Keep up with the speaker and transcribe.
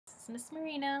Miss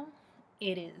Marino.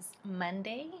 It is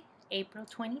Monday, April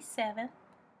 27th,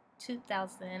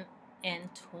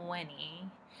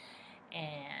 2020,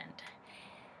 and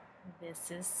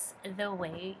this is the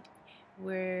way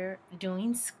we're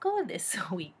doing school this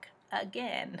week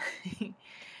again.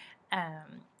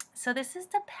 um, so this is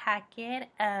the packet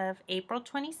of April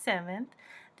 27th.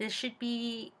 This should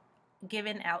be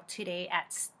given out today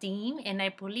at STEAM, and I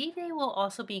believe they will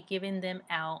also be giving them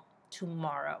out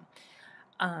tomorrow,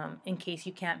 in case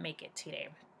you can't make it today.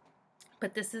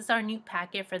 But this is our new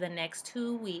packet for the next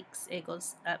 2 weeks. It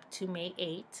goes up to May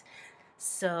 8th.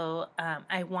 So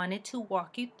I wanted to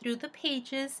walk you through the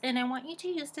pages, and I want you to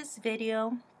use this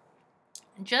video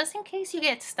just in case you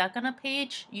get stuck on a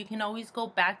page. You can always go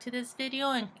back to this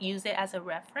video and use it as a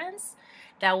reference.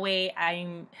 That way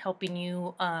I'm helping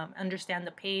you understand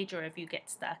the page, or if you get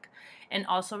stuck. And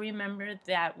also remember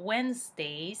that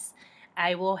Wednesdays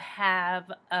I will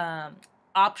have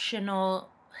optional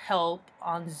help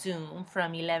on Zoom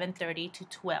from 11:30 to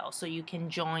 12, so you can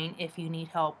join if you need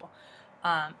help.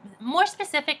 More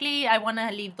specifically, I want to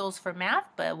leave those for math,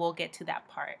 but we'll get to that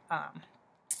part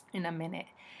in a minute.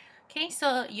 Okay,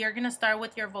 so you're going to start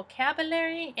with your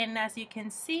vocabulary, and as you can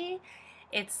see,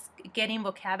 it's getting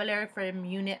vocabulary from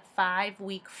Unit 5,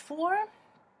 Week 4.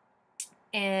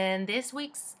 And this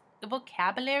week's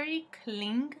vocabulary: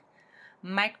 cling,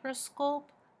 microscope,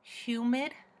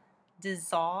 humid,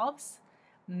 dissolves,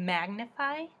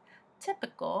 magnify,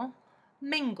 typical,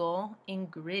 mingle, and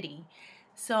gritty.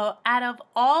 So out of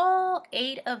all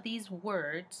 8 of these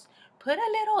words, put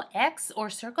a little X or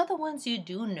circle the ones you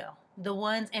do know. The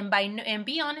ones, and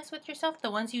be honest with yourself, the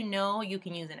ones you know you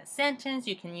can use in a sentence,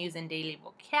 you can use in daily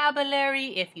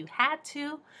vocabulary if you had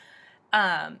to.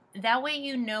 That way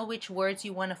you know which words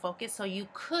you want to focus. So you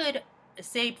could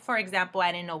say, for example,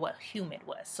 I didn't know what humid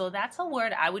was. So that's a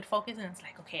word I would focus on. It's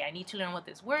like, okay, I need to learn what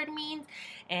this word means,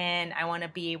 and I want to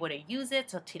be able to use it.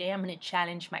 So today I'm going to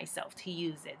challenge myself to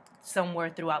use it somewhere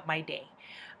throughout my day.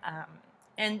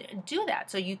 And do that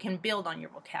so you can build on your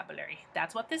vocabulary.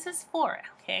 That's what this is for,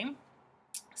 okay?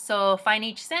 So finish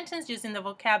each sentence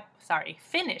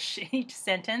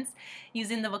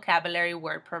using the vocabulary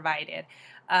word provided.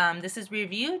 This is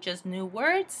review, just new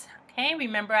words. Okay,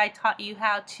 remember I taught you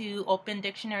how to open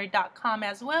dictionary.com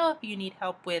as well if you need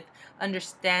help with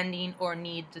understanding or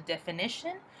need the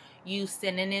definition. Use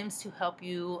synonyms to help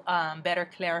you better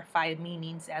clarify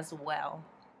meanings as well.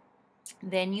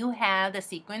 Then you have the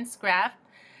sequence graph.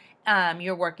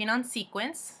 You're working on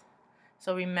sequence.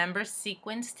 So remember,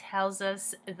 sequence tells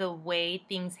us the way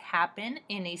things happen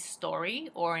in a story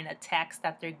or in a text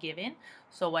that they're given.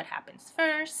 So what happens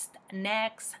first,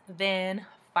 next, then,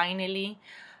 finally.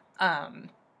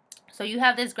 So you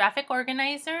have this graphic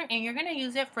organizer, and you're going to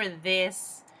use it for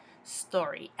this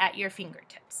story at your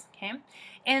fingertips, okay?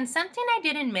 And something I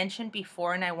didn't mention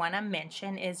before and I want to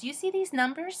mention is, you see these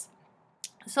numbers?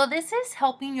 So this is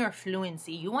helping your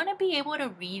fluency. You want to be able to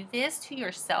read this to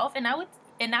yourself, and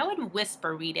I would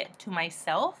whisper read it to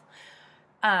myself.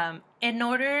 In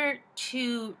order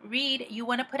to read, you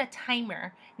want to put a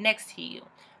timer next to you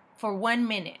for 1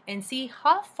 minute and see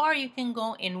how far you can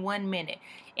go in 1 minute,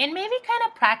 and maybe kind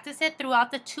of practice it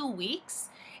throughout the 2 weeks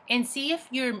and see if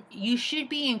you should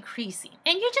be increasing.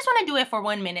 And you just want to do it for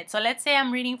 1 minute. So let's say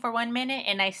I'm reading for 1 minute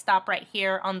and I stop right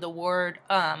here on the word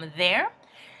there.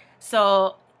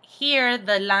 So here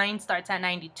the line starts at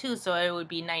 92, so it would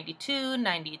be 92,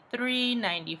 93,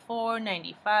 94,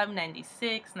 95,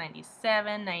 96,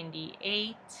 97,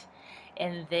 98,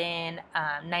 and then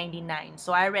 99.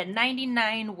 So I read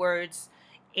 99 words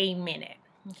a minute,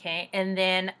 okay? And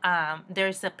then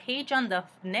there's a page on the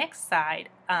next side.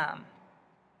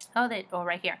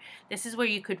 Right here. This is where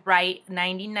you could write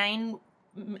 99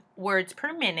 words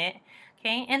per minute,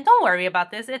 okay? And don't worry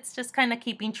about this. It's just kind of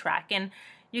keeping track. And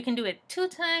you can do it 2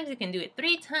 times, you can do it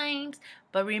 3 times,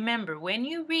 but remember, when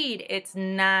you read, it's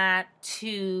not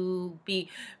to be,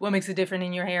 what makes it different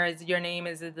in your hair is your name,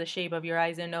 is the shape of your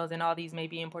eyes and nose, and all these may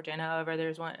be important. However,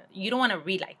 there's one, you don't want to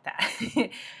read like that.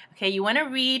 Okay, you want to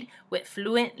read with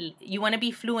you want to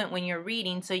be fluent when you're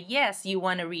reading. So yes, you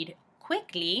want to read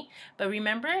quickly, but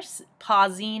remember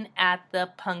pausing at the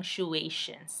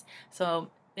punctuations.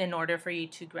 So in order for you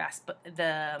to grasp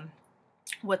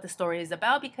what the story is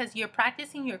about, because you're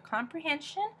practicing your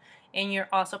comprehension and you're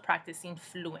also practicing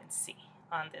fluency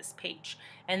on this page.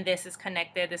 And this is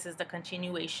connected. This is the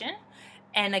continuation.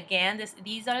 And again,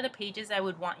 these are the pages I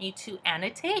would want you to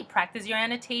annotate. Practice your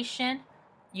annotation.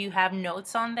 You have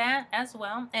notes on that as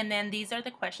well. And then these are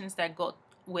the questions that go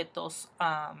with those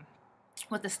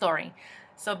with the story.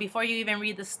 So before you even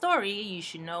read the story, you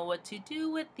should know what to do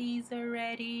with these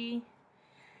already.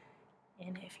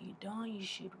 And if you don't, you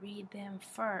should read them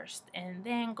first and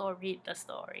then go read the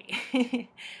story.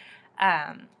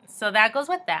 So that goes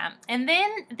with that. And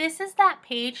then this is that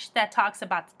page that talks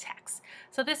about the text.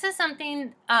 So this is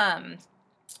something,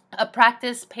 a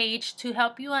practice page to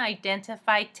help you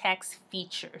identify text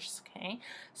features. Okay,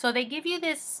 so they give you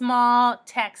this small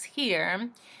text here.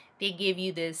 They give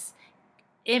you this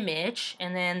image,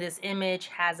 and then this image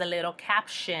has a little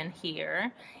caption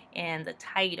here and the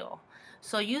title.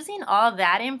 So using all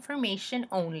that information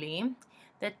only,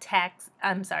 the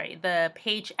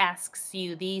page asks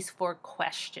you these 4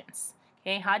 questions.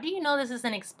 Okay, how do you know this is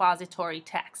an expository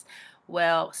text?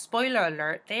 Well, spoiler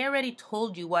alert, they already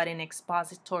told you that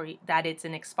it's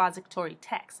an expository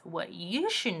text. What you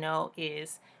should know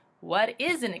is, what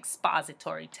is an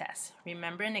expository text?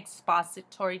 Remember, an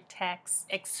expository text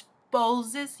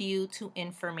exposes you to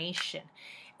information.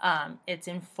 It's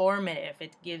informative.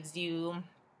 It gives you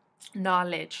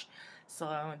knowledge.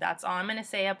 So that's all I'm going to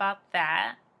say about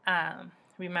that.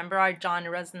 Remember our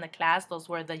genres in the class? Those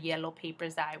were the yellow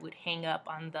papers that I would hang up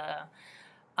on the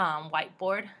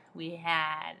whiteboard. We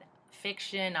had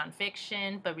fiction,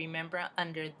 nonfiction, but remember,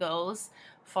 under those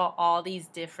fall all these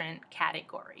different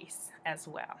categories as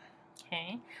well.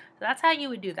 Okay, so that's how you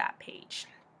would do that page.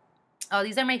 Oh,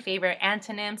 these are my favorite.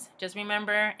 Antonyms. Just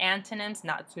remember, antonyms,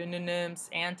 not synonyms.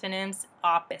 Antonyms,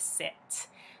 opposite.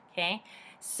 Okay,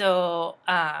 so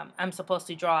I'm supposed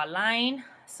to draw a line.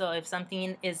 So if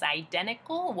something is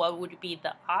identical, what would be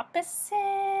the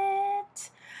opposite?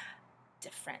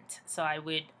 Different. So I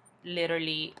would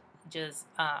literally just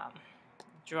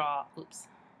draw,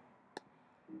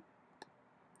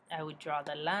 I would draw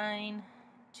the line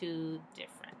to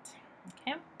different.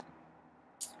 Okay.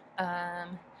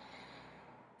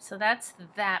 So that's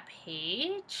that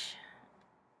page.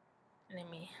 Let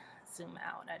me zoom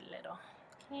out a little.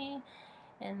 Okay.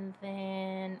 And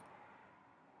then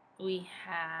we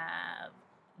have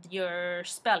your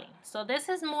spelling. So this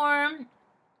is more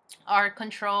our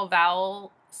control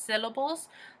vowel syllables.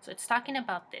 So it's talking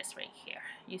about this right here.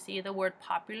 You see the word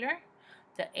popular?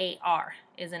 The AR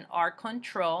is an R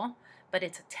control, but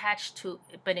it's attached to,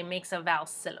 but it makes a vowel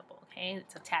syllable. Okay,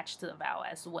 it's attached to the vowel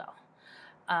as well.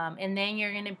 And then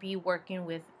you're going to be working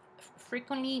with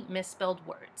frequently misspelled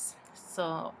words.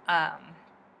 So,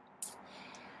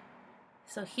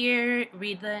 so here,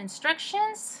 read the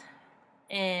instructions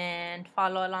and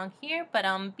follow along here. But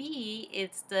on B,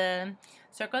 it's the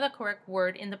circle the correct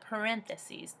word in the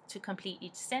parentheses. To complete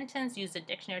each sentence, use the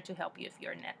dictionary to help you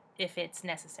if it's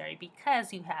necessary,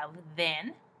 because you have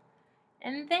then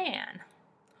and than.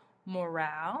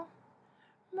 Morale,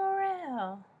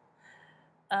 morale.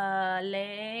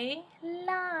 Lay,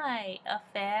 lie.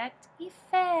 Affect,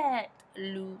 effect.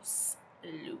 Loose,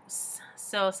 loose.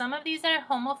 So some of these are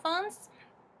homophones.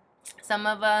 Some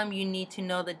of them you need to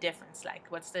know the difference. Like,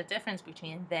 what's the difference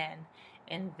between then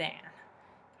and than?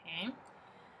 Okay.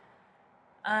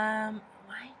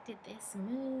 Why did this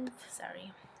move?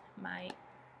 Sorry, my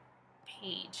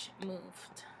page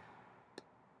moved.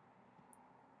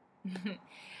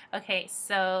 Okay,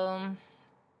 so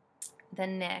the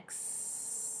next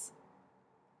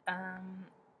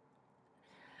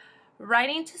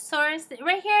writing to source.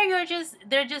 Right here,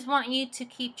 they just want you to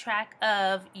keep track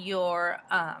of your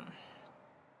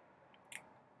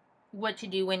what to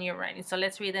do when you're writing. So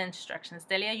let's read the instructions.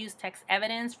 Delia used text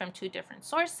evidence from 2 different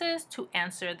sources to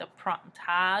answer the prompt.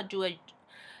 How do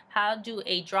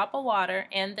a drop of water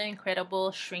and the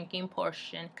incredible shrinking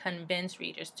portion convince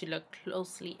readers to look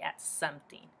closely at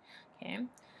something? Okay,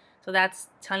 so that's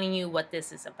telling you what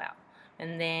this is about.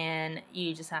 And then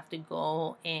you just have to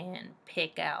go and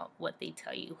pick out what they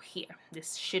tell you here.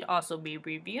 This should also be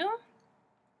review.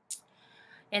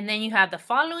 And then you have the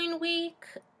following week.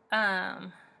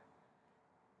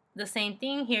 The same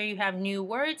thing here. You have new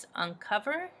words: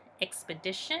 uncover,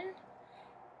 expedition,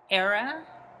 era,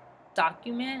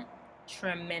 document,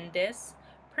 tremendous,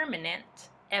 permanent,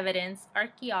 evidence,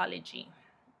 archaeology.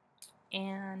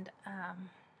 And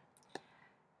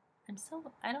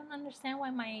I don't understand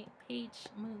why my page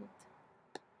moved.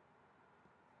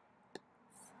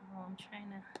 So I'm trying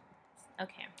to,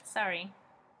 okay, sorry.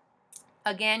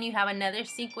 Again, you have another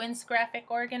sequence graphic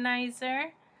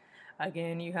organizer.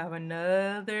 Again, you have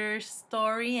another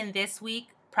story, and this week,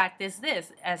 practice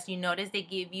this. As you notice, they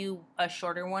give you a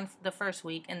shorter one the first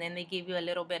week, and then they give you a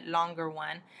little bit longer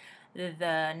one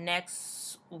the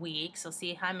next week. So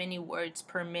see how many words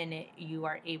per minute you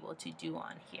are able to do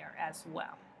on here as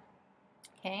well.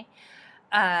 Okay.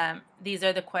 These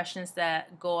are the questions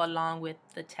that go along with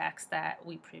the text that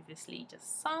we previously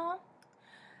just saw.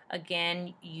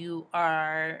 Again, you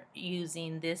are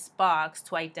using this box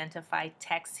to identify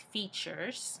text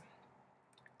features.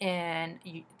 And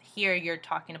here you're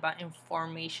talking about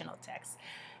informational text.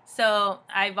 So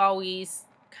I've always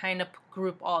kind of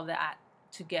group all that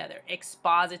together: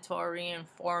 expository,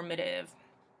 informative.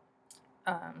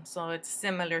 So it's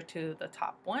similar to the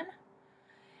top one.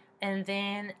 And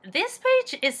then this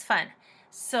page is fun.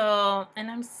 So,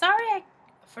 and I'm sorry,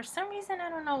 for some reason, I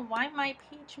don't know why my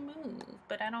page moved,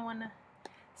 but I don't want to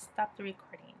stop the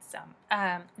recording. So,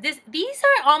 these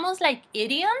are almost like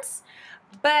idioms,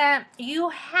 but you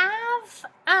have,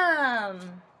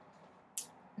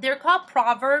 they're called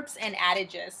proverbs and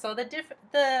adages. So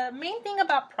the main thing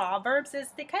about proverbs is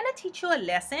they kind of teach you a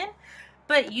lesson,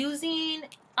 but using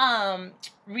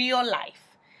real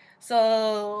life.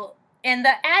 So, and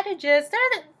the adages,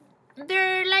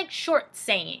 they're like short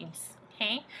sayings,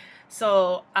 okay?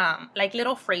 So, like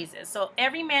little phrases. So,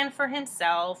 every man for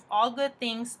himself, all good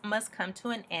things must come to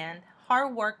an end,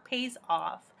 hard work pays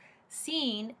off,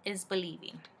 seeing is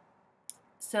believing.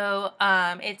 So,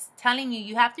 it's telling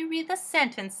you have to read the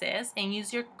sentences and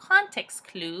use your context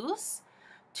clues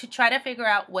to try to figure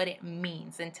out what it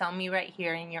means, and tell me right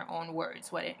here in your own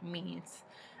words what it means.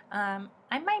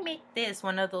 I might make this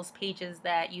one of those pages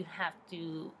that you have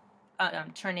to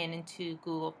turn into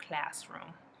Google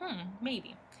Classroom.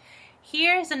 Maybe.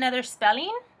 Here's another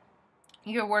spelling.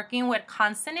 You're working with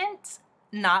consonants,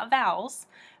 not vowels,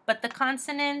 but the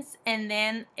consonants, and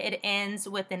then it ends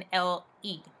with an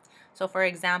LE. So for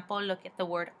example, look at the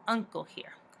word uncle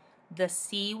here. The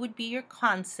C would be your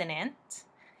consonant,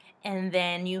 and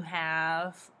then you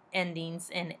have endings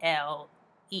in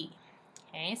LE.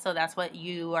 Okay, so that's what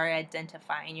you are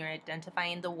identifying. You're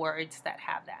identifying the words that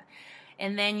have that.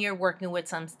 And then you're working with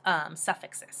some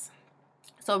suffixes.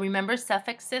 So remember,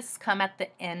 suffixes come at the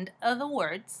end of the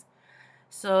words.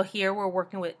 So here we're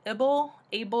working with able,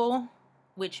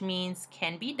 which means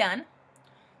can be done.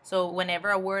 So whenever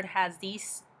a word has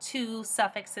these two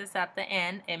suffixes at the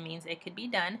end, it means it could be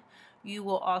done. You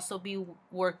will also be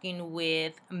working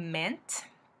with meant,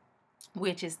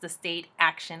 which is the state,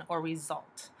 action, or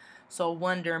result. So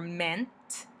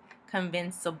wonderment,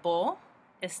 convincible,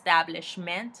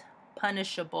 establishment,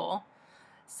 punishable,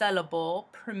 sellable,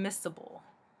 permissible.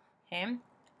 Okay,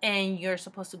 and you're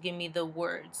supposed to give me the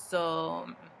words. So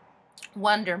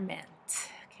wonderment,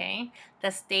 okay,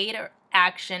 the state or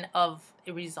action of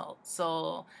a result.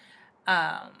 So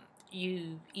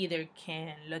you either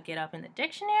can look it up in the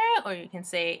dictionary, or you can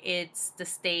say it's the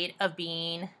state of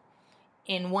being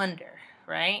in wonder,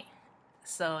 right?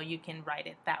 So you can write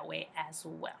it that way as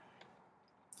well.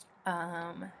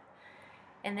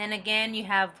 And then again, you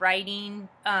have writing,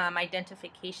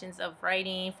 identifications of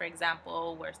writing. For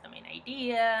example, where's the main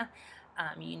idea?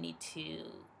 You need to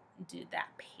do that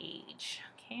page,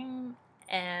 okay?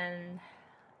 And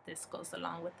this goes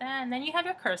along with that. And then you have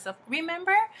your cursive.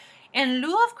 Remember, in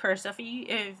lieu of cursive,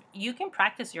 if you can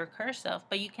practice your cursive,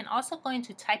 but you can also go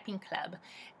into Typing Club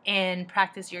and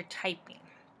practice your typing.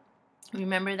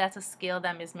 Remember, that's a skill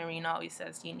that Ms. Marina always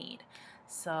says you need.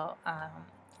 So,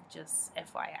 just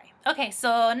FYI. Okay,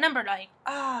 so number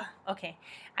okay.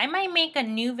 I might make a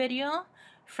new video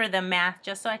for the math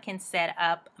just so I can set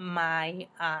up my,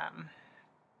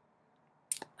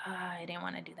 I didn't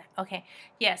want to do that. Okay,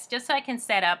 yes, just so I can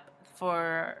set up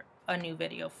for a new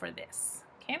video for this.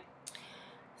 Okay,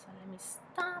 so let me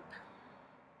stop.